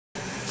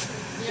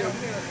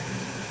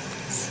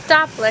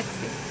Stop,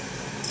 Lexi.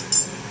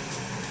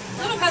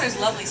 Little powder's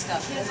lovely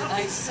stuff. Isn't it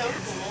nice? So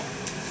cool.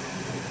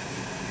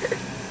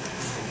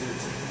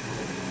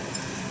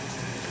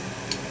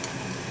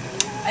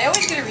 I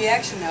always get a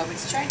reaction now, but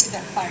it's trying to get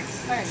that fire.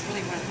 Fire is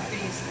really one of the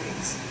prettiest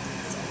things.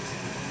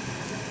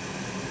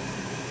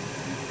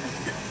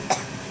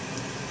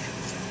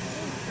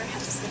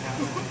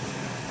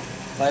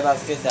 Probably about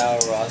 5th hour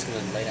where I was going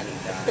to lay down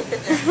and die.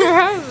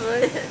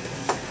 Probably.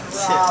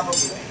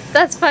 Probably.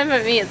 That's fine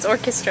by me. It's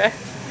orchestra. Can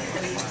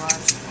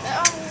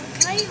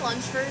I eat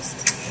lunch first?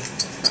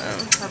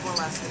 Have one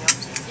last meal.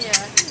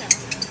 Yeah, you know.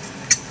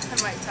 I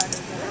might talk to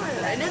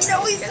him. I didn't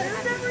know he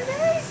served every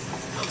day.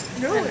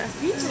 No,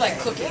 pizza like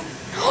cooking.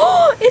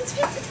 Oh, it's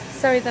pizza.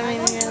 Sorry, that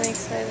made me really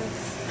excited.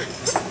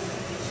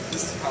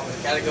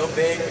 Gotta go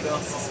big or go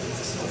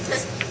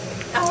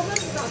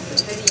Elvis is on the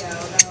video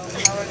about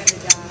how we're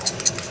gonna die.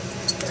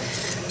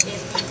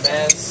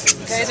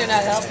 You guys are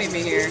not helping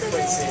me here.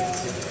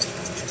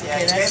 Yeah,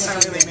 you guys are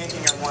really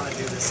making her want to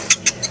do this.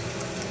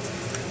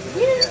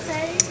 We didn't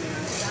say we were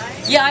gonna die.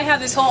 Yeah, I have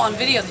this whole on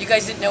video that you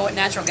guys didn't know what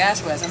natural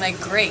gas was. I'm like,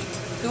 great.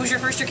 Who was your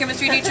first year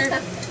chemistry teacher?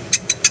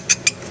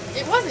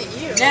 It wasn't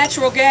you.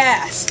 Natural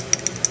gas.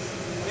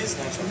 What is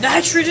natural?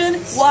 Nitrogen?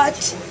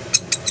 What?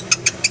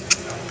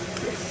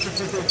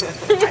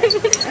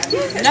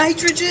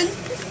 Nitrogen?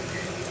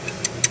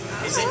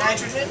 Is it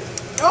nitrogen?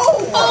 No!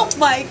 Oh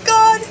my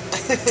god!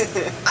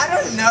 I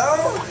don't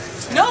know!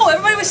 No,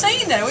 everybody was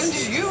saying that. It wasn't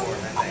just you.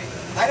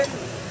 I didn't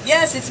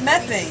Yes, it's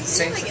methane.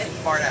 sing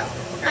part out.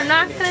 I'm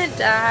not gonna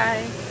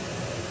die.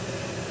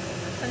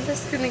 I'm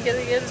just gonna get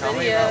a good Tell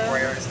me about video.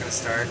 where it's going to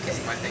start, because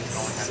my thing can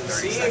only have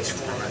 30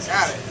 seconds per message.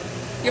 Got it.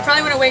 You're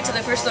probably going to wait till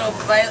the first little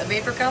violet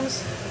vapor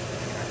comes.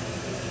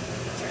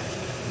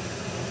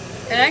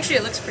 And actually,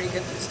 it looks pretty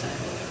good this time.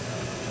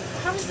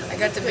 How does it I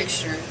got the look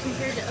mixture.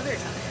 compared to other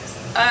times?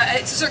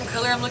 It's a certain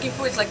color I'm looking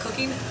for. It's like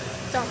cooking.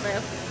 Don't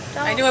move.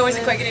 Don't I knew I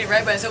wasn't move. quite getting it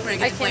right, but I was hoping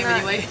to I get the flame cannot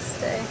anyway.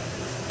 stay.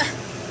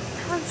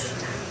 Don't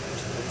stop.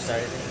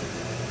 started.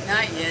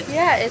 Not yet.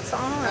 Yeah, it's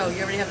on. Oh,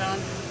 you already have it on?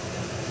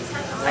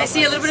 I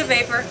see a little bit of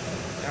vapor,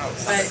 No,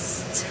 but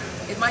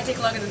it might take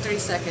longer than 30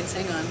 seconds.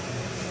 Hang on.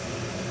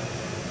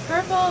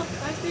 Purple.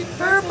 I see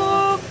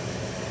Purple.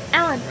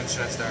 Alan. when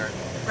should I start?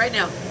 Right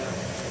now.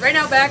 Right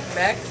now, back.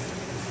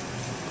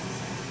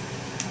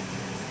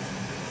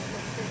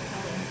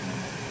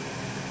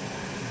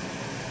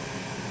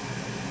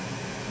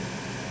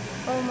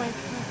 Oh my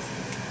goodness.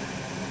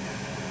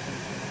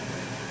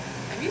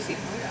 Have you seen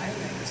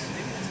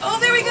Oh,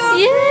 there we go!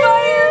 Yay!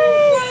 Fire!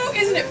 Whoa,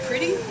 isn't it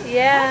pretty?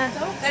 Yeah.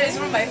 That is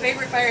one of my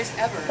favorite fires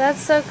ever. That's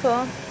so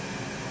cool.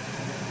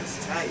 It's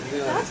tight.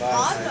 That's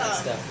awesome.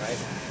 Stuff, right?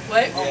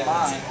 What? Oh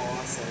my.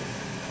 Awesome.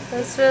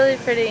 That's really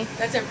pretty.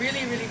 That's a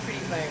really, really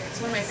pretty fire.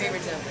 It's one of my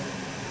favorites ever.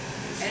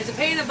 And it's a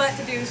pain in the butt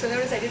to do, so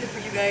notice I did it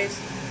for you guys.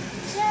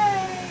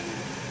 Yay.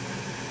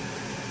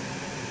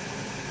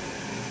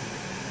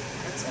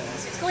 That's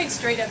awesome. It's going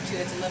straight up too.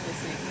 That's a lovely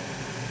thing.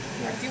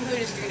 Our fume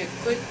hood is doing a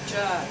good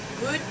job.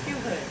 Good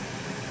fume hood.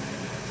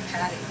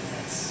 Patty,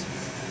 yes.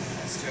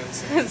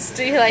 Let's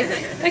do it. Do you like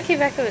it? Okay,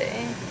 back of it.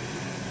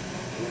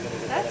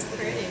 That's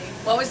pretty.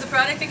 What was the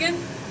product again?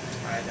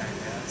 Iodine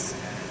gas.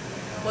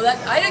 Well, that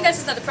iodine gas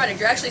is not the product.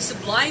 You're actually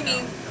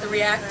subliming the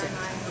reactant.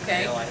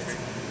 Okay.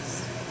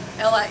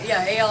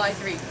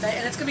 ALI3.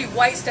 And it's going to be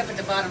white stuff at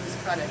the bottom as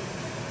the product.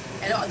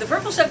 And the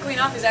purple stuff going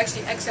off is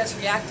actually excess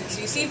reactant.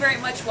 So you see very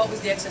much what was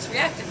the excess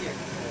reactant here.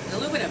 The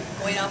aluminum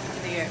going off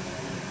into the air.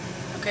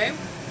 Okay?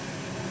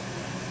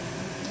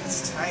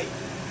 It's tight.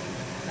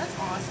 That's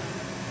awesome.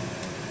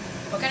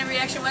 What kind of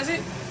reaction was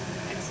it?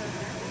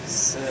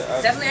 It's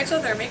Definitely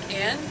exothermic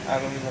and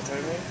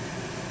aluminothermy.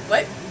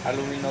 what?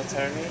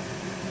 Aluminothermy.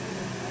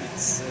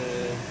 It's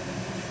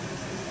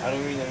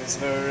aluminum is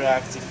very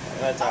reactive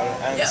metal,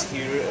 and Yeah.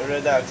 he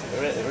reduct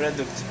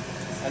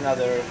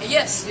another.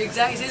 Yes,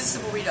 exactly. It is a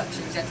simple redox.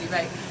 You're exactly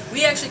right.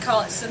 We actually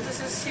call it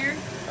synthesis here,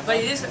 but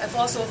it is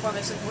also a form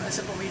of a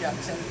simple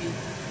redox. That would be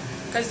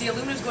because the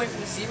aluminum is going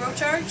from a 0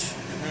 charge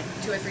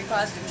to a 3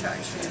 positive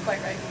charge. So you're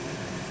quite right.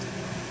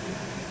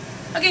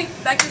 Okay,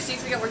 back to your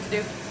seats. We got work to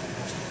do.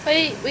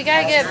 Wait, we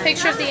gotta get a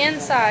picture of the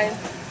inside.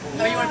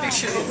 Oh, you want a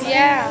picture of this?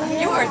 Yeah.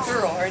 You are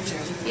thorough, aren't you?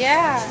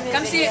 Yeah.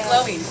 Come see it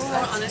glowing.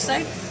 On this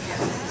side?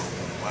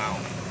 Wow.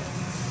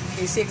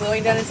 Can you see it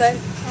glowing down inside?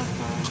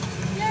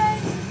 Yay.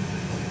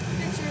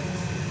 Picture.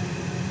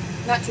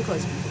 Not too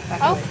close.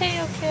 Back away.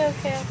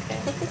 Okay.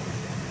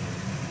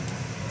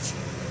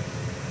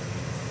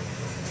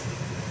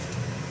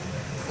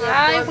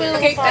 I will.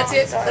 Okay, that's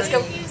it. follow. Let's go.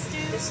 Used to.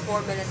 Just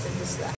 4 minutes of this left.